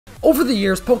Over the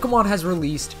years, Pokemon has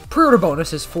released pre-order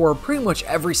bonuses for pretty much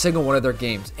every single one of their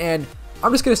games, and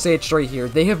I'm just going to say it straight here,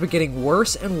 they have been getting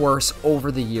worse and worse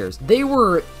over the years. They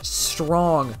were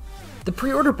strong. The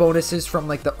pre-order bonuses from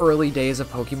like the early days of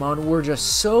Pokemon were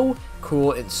just so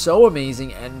cool and so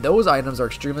amazing, and those items are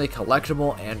extremely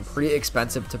collectible and pretty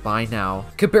expensive to buy now,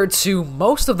 compared to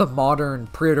most of the modern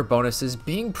pre-order bonuses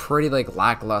being pretty like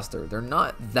lackluster. They're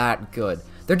not that good.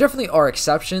 There definitely are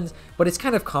exceptions, but it's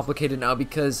kind of complicated now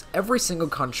because every single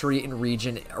country and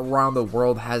region around the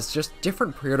world has just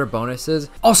different pre-order bonuses.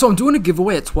 Also, I'm doing a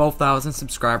giveaway at 12,000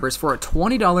 subscribers for a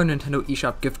 $20 Nintendo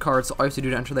eShop gift card, so all you have to do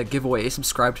to enter that giveaway is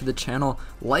subscribe to the channel,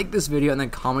 like this video, and then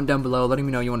comment down below letting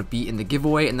me know you want to be in the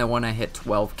giveaway, and then when I hit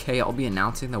 12K, I'll be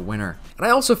announcing the winner. And I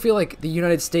also feel like the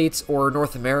United States or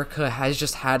North America has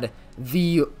just had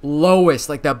the lowest,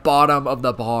 like the bottom of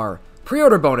the bar,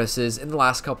 pre-order bonuses in the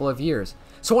last couple of years.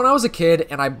 So when I was a kid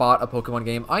and I bought a Pokemon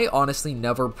game, I honestly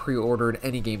never pre-ordered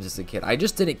any games as a kid. I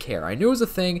just didn't care. I knew it was a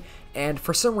thing, and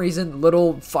for some reason,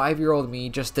 little 5-year-old me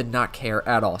just did not care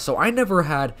at all. So I never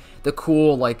had the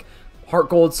cool, like, Heart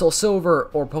Gold, Soul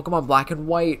Silver, or Pokemon Black and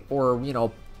White, or, you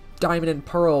know, Diamond and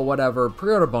Pearl, whatever,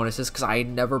 pre-order bonuses, because I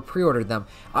never pre-ordered them.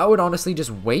 I would honestly just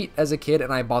wait as a kid,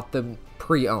 and I bought them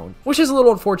pre-owned, which is a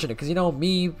little unfortunate, because, you know,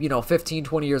 me, you know, 15,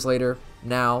 20 years later,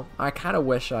 now, I kind of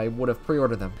wish I would have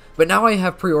pre-ordered them. But now I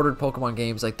have pre-ordered Pokemon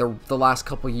games, like the last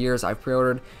couple years I've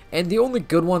pre-ordered, and the only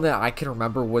good one that I can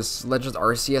remember was Legends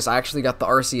Arceus. I actually got the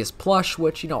Arceus plush,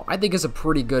 which, you know, I think is a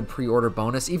pretty good pre-order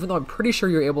bonus, even though I'm pretty sure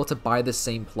you're able to buy the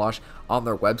same plush on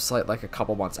their website like a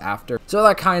couple months after. So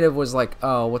that kind of was like,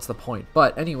 oh, what's the point?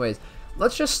 But anyways,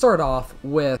 let's just start off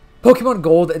with Pokemon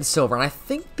Gold and Silver, and I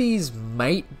think these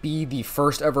might be the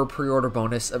first ever pre-order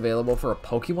bonus available for a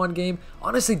Pokemon game.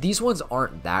 Honestly, these ones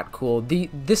aren't that cool.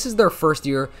 This is their first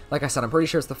year. Like I said, I'm pretty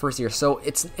sure it's the first year, so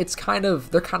it's kind of,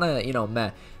 they're kind of, you know,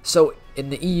 meh. So in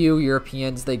the EU,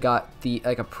 Europeans, they got the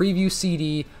like a preview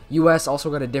CD. US also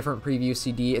got a different preview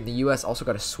CD, and the US also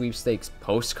got a sweepstakes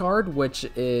postcard, which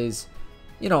is,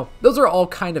 you know, those are all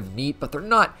kind of neat, but they're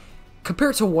not,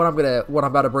 compared to what I'm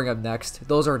about to bring up next,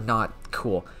 those are not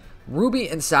cool. Ruby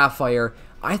and Sapphire,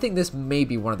 I think this may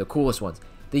be one of the coolest ones.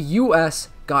 The US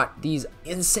got these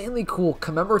insanely cool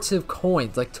commemorative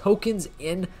coins, like tokens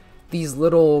in these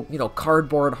little, you know,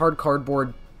 hard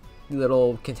cardboard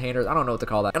little containers. I don't know what to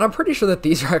call that. And I'm pretty sure that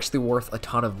these are actually worth a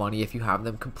ton of money if you have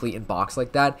them complete in box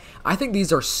like that. I think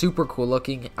these are super cool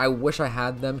looking. I wish I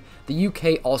had them. The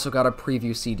UK also got a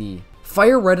preview CD.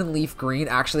 Fire Red and Leaf Green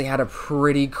actually had a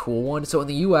pretty cool one. So in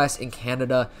the US and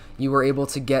Canada, you were able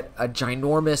to get a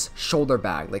ginormous shoulder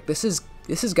bag. Like this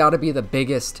has got to be the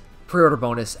biggest pre-order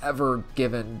bonus ever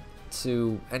given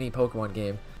to any Pokemon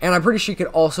game. And I'm pretty sure you could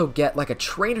also get like a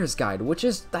trainer's guide,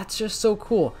 that's just so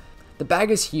cool. The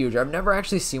bag is huge. I've never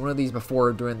actually seen one of these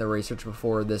before doing the research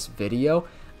before this video.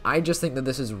 I just think that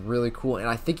this is really cool, and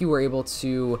I think you were able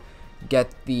to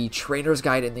get the trainer's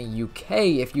guide in the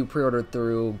UK if you pre-ordered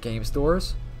through game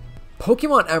stores.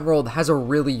 Pokemon Emerald has a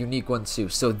really unique one too.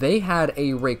 So they had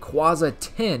a Rayquaza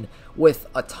tin with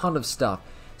a ton of stuff.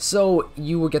 So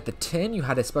you would get the tin, you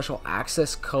had a special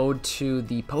access code to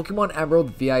the Pokemon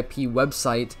Emerald VIP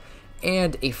website,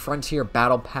 and a Frontier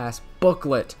Battle Pass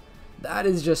booklet. That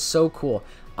is just so cool.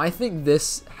 I think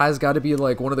this has got to be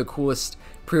like one of the coolest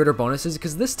pre-order bonuses,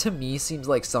 because this to me seems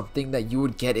like something that you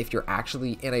would get if you're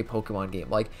actually in a Pokemon game.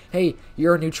 Like, hey,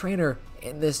 you're a new trainer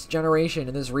in this generation,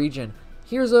 in this region.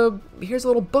 Here's a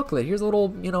little booklet. Here's a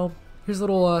little, you know, here's a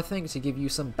little thing to give you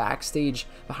some backstage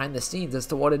behind the scenes as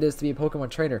to what it is to be a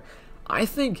Pokemon trainer. I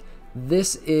think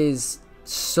this is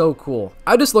so cool.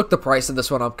 I just looked the price of this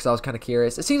one up because I was kind of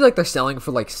curious. It seems like they're selling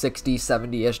for like $60,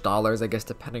 $70-ish, I guess,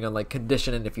 depending on like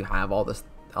condition and if you have all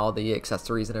the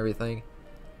accessories and everything.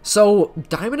 So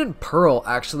Diamond and Pearl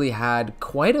actually had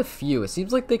quite a few. It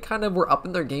seems like they kind of were up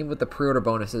in their game with the pre-order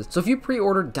bonuses. So if you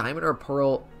pre-ordered Diamond or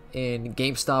Pearl in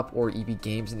GameStop or EB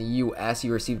Games in the US,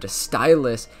 you received a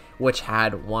stylus which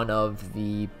had one of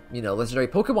the, you know, legendary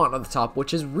Pokemon on the top,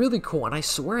 which is really cool. And I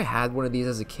swear I had one of these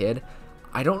as a kid.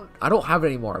 I don't have it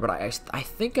anymore, but I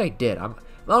think I did. I'm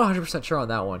not 100% sure on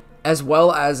that one. As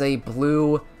well as a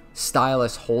blue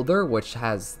stylus holder, which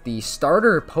has the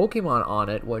starter Pokemon on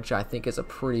it, which I think is a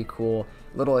pretty cool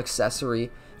little accessory.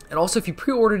 And also, if you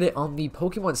pre-ordered it on the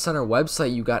Pokemon Center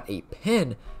website, you got a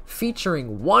pin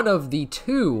featuring one of the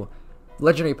two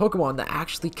legendary Pokemon that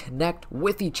actually connect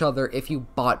with each other if you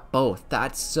bought both.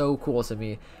 That's so cool to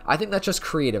me. I think that's just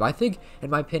creative. I think, in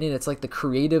my opinion, it's like the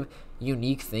creative,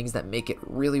 unique things that make it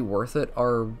really worth it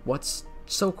are what's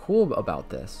so cool about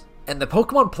this. And the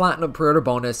Pokemon Platinum pre-order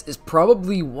bonus is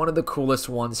probably one of the coolest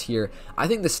ones here. I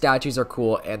think the statues are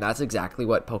cool, and that's exactly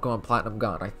what Pokemon Platinum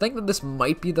got. I think that this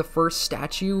might be the first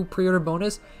statue pre-order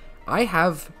bonus.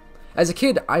 As a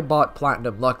kid, I bought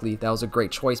Platinum. Luckily, that was a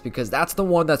great choice because that's the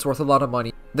one that's worth a lot of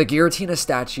money. The Giratina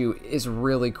statue is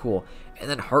really cool. And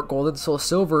then Heart Gold and Soul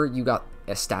Silver, you got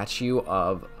a statue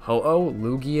of Ho-Oh,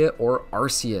 Lugia, or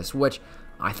Arceus, which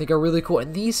I think are really cool.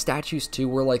 And these statues too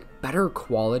were like better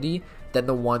quality than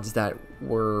the ones that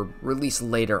were released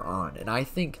later on. And I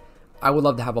think I would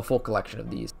love to have a full collection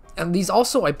of these. And these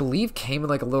also, I believe, came in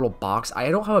like a little box. I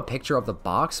don't have a picture of the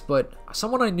box, but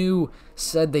someone I knew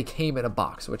said they came in a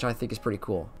box, which I think is pretty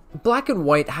cool. Black and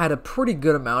White had a pretty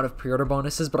good amount of pre-order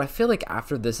bonuses, but I feel like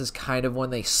after this is kind of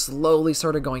when they slowly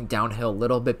started going downhill a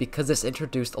little bit, because this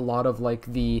introduced a lot of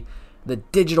like the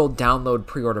digital download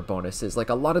pre-order bonuses. Like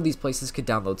a lot of these places could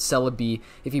download Celebi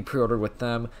if you pre-ordered with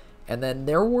them. And then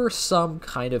there were some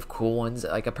kind of cool ones,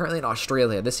 like apparently in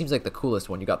Australia, this seems like the coolest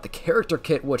one. You got the character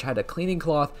kit, which had a cleaning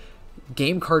cloth,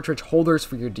 game cartridge holders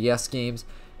for your DS games,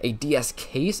 a DS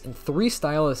case, and 3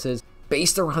 styluses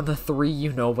based around the 3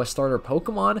 Unova starter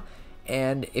Pokemon.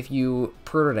 And if you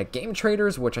pre-ordered at Game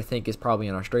Traders, which I think is probably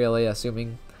in Australia,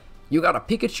 assuming, you got a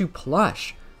Pikachu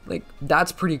plush. Like,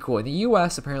 that's pretty cool. In the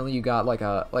US, apparently you got like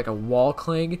a wall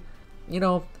cling. You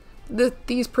know,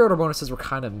 these pre-order bonuses were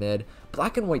kind of mid.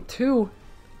 Black and White 2,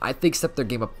 I think, stepped their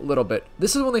game up a little bit.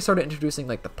 This is when they started introducing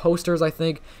like the posters, I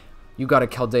think. You got a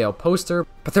Keldeo poster,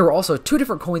 but there were also 2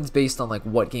 different coins based on like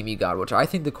what game you got, which I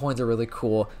think the coins are really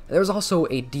cool. There's also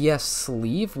a DS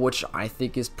sleeve, which I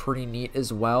think is pretty neat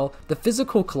as well. The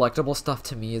physical collectible stuff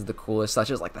to me is the coolest,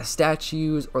 such as like the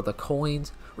statues or the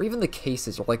coins or even the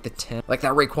cases or like the tin. Like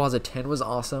that Rayquaza tin was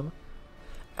awesome.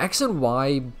 X and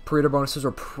Y pre-order bonuses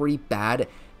were pretty bad,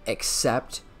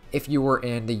 except if you were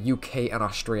in the UK and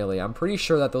Australia. I'm pretty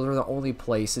sure that those are the only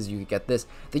places you could get this.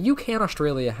 The UK and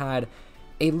Australia had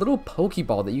a little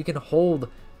Pokeball that you can hold,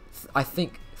 I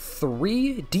think,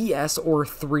 3 DS or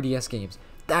 3DS games.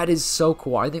 That is so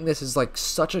cool. I think this is like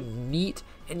such a neat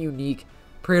and unique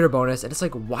pre-order bonus, and it's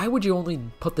like, why would you only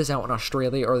put this out in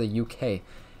Australia or the UK?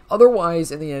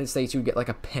 Otherwise, in the United States, you would get like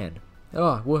a pin.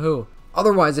 Oh, woohoo.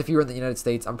 Otherwise, if you were in the United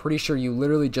States, I'm pretty sure you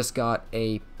literally just got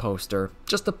a poster.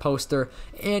 Just a poster,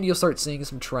 and you'll start seeing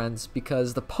some trends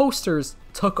because the posters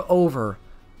took over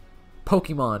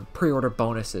Pokemon pre-order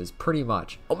bonuses, pretty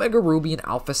much. Omega Ruby and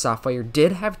Alpha Sapphire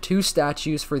did have 2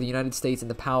 statues for the United States and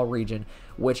the PAL region,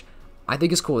 which I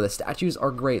think is cool. The statues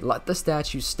are great. Let the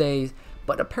statues stay,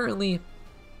 but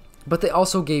they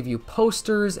also gave you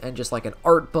posters and just like an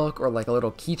art book or like a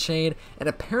little keychain, and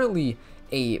apparently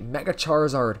a Mega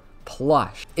Charizard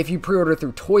plush if you pre-order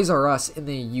through Toys R Us in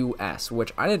the US,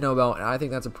 which I didn't know about, and I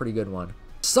think that's a pretty good one.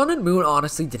 Sun and Moon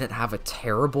honestly didn't have a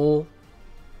terrible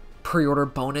pre-order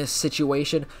bonus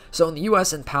situation. So in the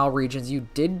US and PAL regions, you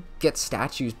did get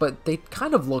statues, but they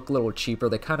kind of look a little cheaper.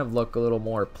 They kind of look a little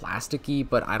more plasticky,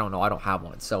 but I don't know. I don't have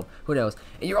one, so who knows.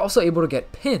 And you're also able to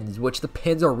get pins, which the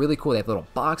pins are really cool. They have a little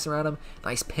box around them.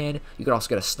 Nice pin. You could also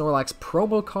get a Snorlax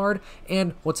promo card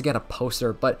and once again a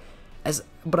poster, but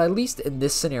at least in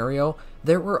this scenario,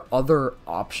 there were other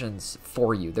options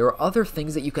for you. There were other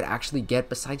things that you could actually get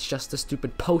besides just a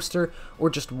stupid poster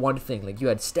or just one thing. Like you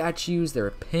had statues, there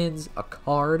were pins, a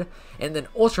card, and then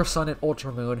Ultra Sun and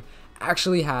Ultra Moon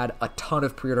actually had a ton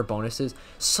of pre-order bonuses.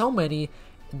 So many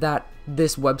that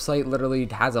this website literally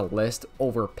has a list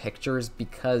over pictures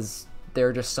because there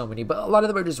are just so many, but a lot of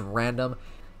them are just random.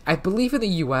 I believe in the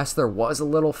US there was a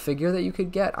little figure that you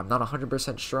could get. I'm not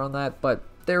 100% sure on that, but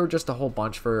there were just a whole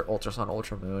bunch for Ultra Sun,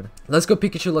 Ultra Moon. Let's Go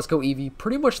Pikachu, Let's Go Eevee,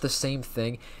 pretty much the same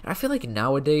thing. And I feel like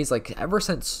nowadays, like ever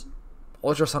since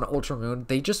Ultra Sun, Ultra Moon,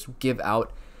 they just give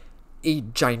out a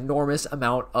ginormous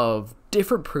amount of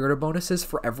different pre-order bonuses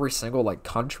for every single like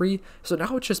country. So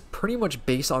now it's just pretty much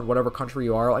based on whatever country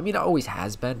you are. I mean, it always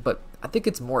has been, but I think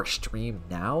it's more extreme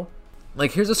now.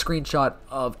 Like, here's a screenshot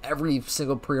of every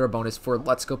single pre-order bonus for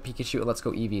Let's Go Pikachu and Let's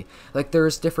Go Eevee. Like,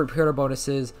 there's different pre-order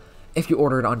bonuses if you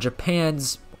order it on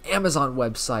Japan's Amazon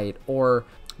website, or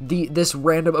this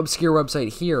random obscure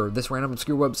website here, this random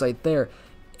obscure website there.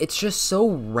 It's just so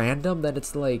random that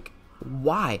it's like,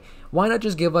 why? Why not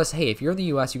just give us, hey, if you're in the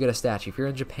US, you get a statue. If you're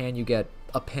in Japan, you get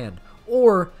a pin.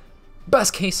 Or,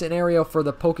 best case scenario for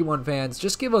the Pokemon fans,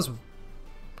 just give us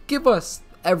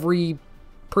every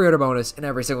pre-order bonus in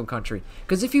every single country.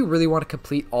 Because if you really want to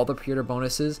complete all the pre-order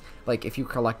bonuses, like if you're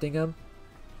collecting them,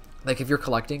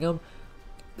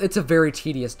 it's a very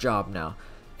tedious job now.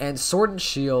 And Sword and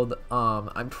Shield,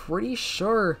 I'm pretty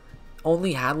sure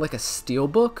only had like a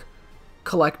Steelbook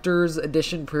collector's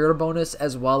edition pre-order bonus,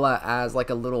 as well as like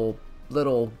a little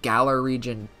Galar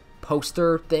region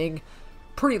poster thing.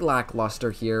 Pretty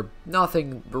lackluster here.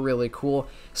 Nothing really cool.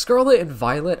 Scarlet and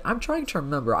Violet, I'm trying to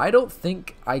remember. I don't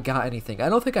think I got anything. I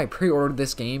don't think I pre-ordered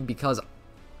this game because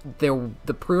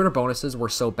the pre-order bonuses were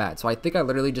so bad. So I think I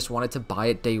literally just wanted to buy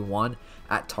it day one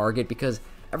at Target, because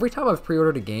every time I've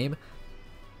pre-ordered a game,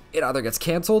 it either gets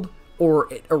canceled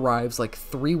or it arrives like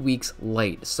 3 weeks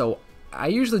late. So I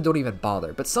usually don't even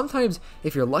bother. But sometimes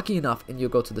if you're lucky enough and you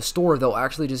go to the store, they'll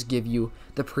actually just give you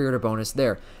the pre-order bonus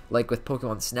there. Like with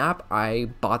Pokemon Snap, I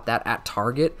bought that at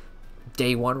Target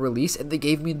day one release, and they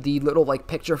gave me the little like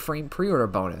picture frame pre-order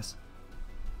bonus.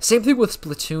 Same thing with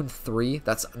Splatoon 3,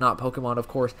 that's not Pokemon of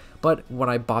course, but when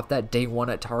I bought that day one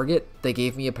at Target, they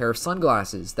gave me a pair of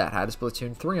sunglasses that had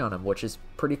Splatoon 3 on them, which is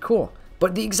pretty cool.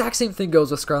 But the exact same thing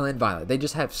goes with Scarlet and Violet. They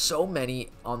just have so many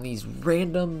on these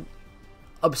random,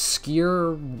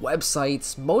 obscure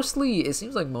websites, mostly, it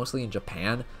seems like mostly in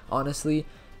Japan, honestly,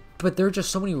 but there are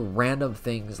just so many random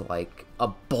things like a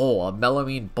bowl, a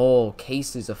melamine bowl,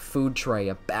 cases, a food tray,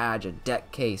 a badge, a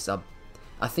deck case, a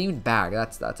themed bag,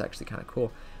 that's actually kind of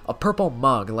cool, a purple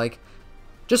mug, like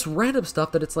just random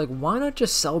stuff that it's like, why not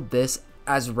just sell this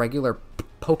as regular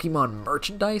Pokemon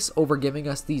merchandise over giving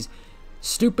us these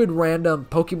stupid random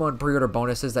Pokemon pre-order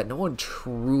bonuses that no one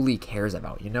truly cares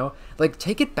about, you know? Like,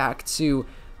 take it back to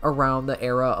around the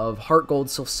era of Heart Gold,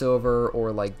 Soul Silver,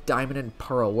 or like Diamond and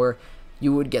Pearl, where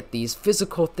you would get these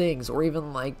physical things, or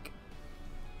even like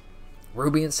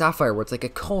Ruby and Sapphire, where it's like a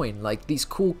coin, like these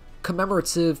cool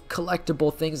commemorative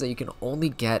collectible things that you can only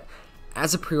get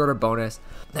as a pre-order bonus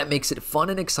that makes it fun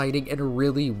and exciting and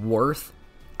really worth.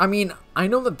 I mean, I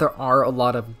know that there are a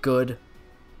lot of good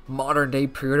modern day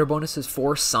pre-order bonuses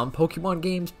for some Pokemon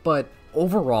games, but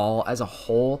overall as a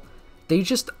whole, they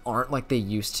just aren't like they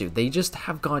used to. They just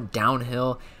have gone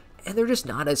downhill, and they're just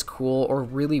not as cool or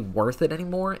really worth it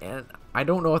anymore, and I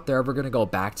don't know if they're ever going to go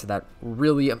back to that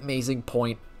really amazing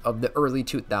point of the early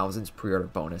 2000s pre-order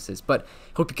bonuses. But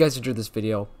hope you guys enjoyed this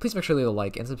video. Please make sure to leave a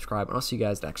like and subscribe, and I'll see you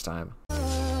guys next time.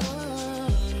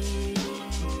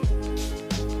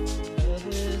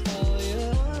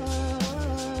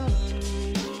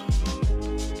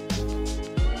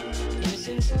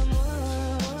 Someone